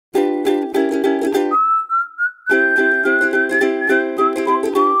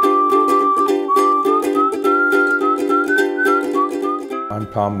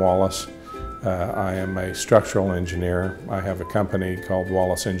Tom Wallace. I am a structural engineer. I have a company called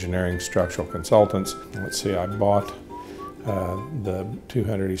Wallace Engineering Structural Consultants. Let's see, I bought the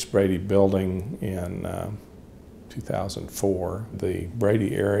 200 East Brady building in 2004. The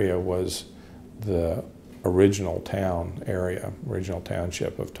Brady area was the original town area, original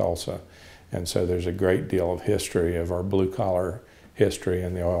township of Tulsa. And so there's a great deal of history of our blue-collar history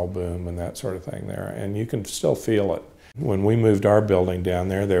and the oil boom and that sort of thing there. And you can still feel it. When we moved our building down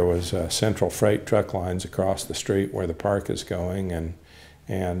there, there was central freight truck lines across the street where the park is going,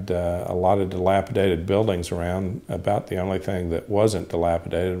 and a lot of dilapidated buildings around. About the only thing that wasn't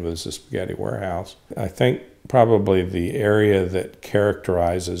dilapidated was the spaghetti warehouse. I think probably the area that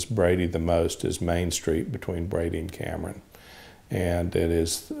characterizes Brady the most is Main Street between Brady and Cameron. And it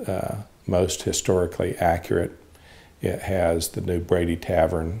is most historically accurate. It has the new Brady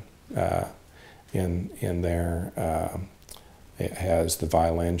Tavern in there. It has the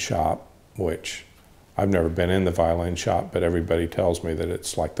violin shop, which I've never been in the violin shop, but everybody tells me that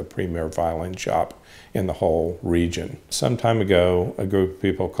it's like the premier violin shop in the whole region. Some time ago, a group of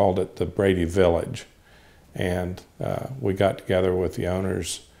people called it the Brady Village, and we got together with the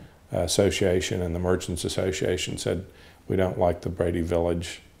Owners Association and the Merchants Association, said we don't like the Brady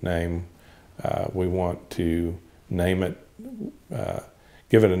Village name. We want to name it,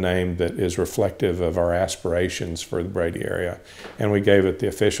 give it a name that is reflective of our aspirations for the Brady area. And we gave it the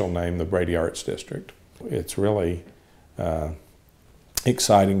official name, the Brady Arts District. It's really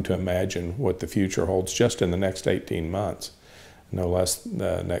exciting to imagine what the future holds just in the next 18 months, no less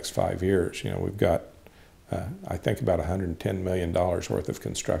the next 5 years. You know, we've got, I think, about $110 million worth of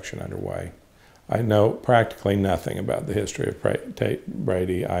construction underway. I know practically nothing about the history of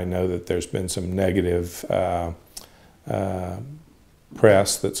Brady. I know that there's been some negative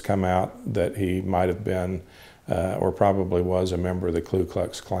press that's come out that he might have been or probably was a member of the Ku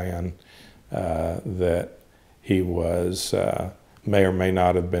Klux Klan, that he was may or may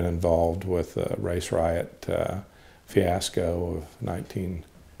not have been involved with the race riot fiasco of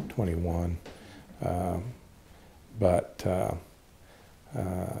 1921. But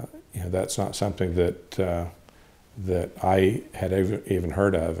you know, that's not something that that I had even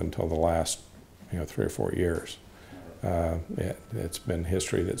heard of until the last 3 or 4 years. It's been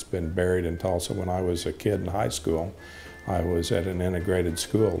history that's been buried in Tulsa. When I was a kid in high school, I was at an integrated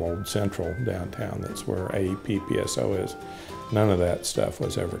school, Old Central, downtown. That's where AEP PSO is. None of that stuff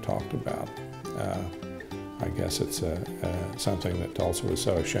was ever talked about. I guess it's something that Tulsa was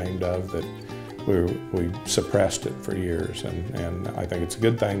so ashamed of that we suppressed it for years, and I think it's a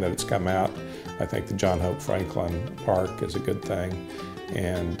good thing that it's come out. I think the John Hope Franklin Park is a good thing,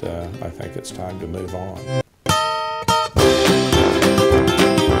 and I think it's time to move on.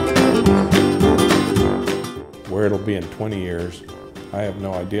 Where it'll be in 20 years, I have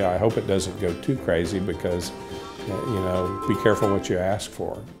no idea. I hope it doesn't go too crazy because, be careful what you ask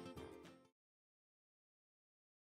for.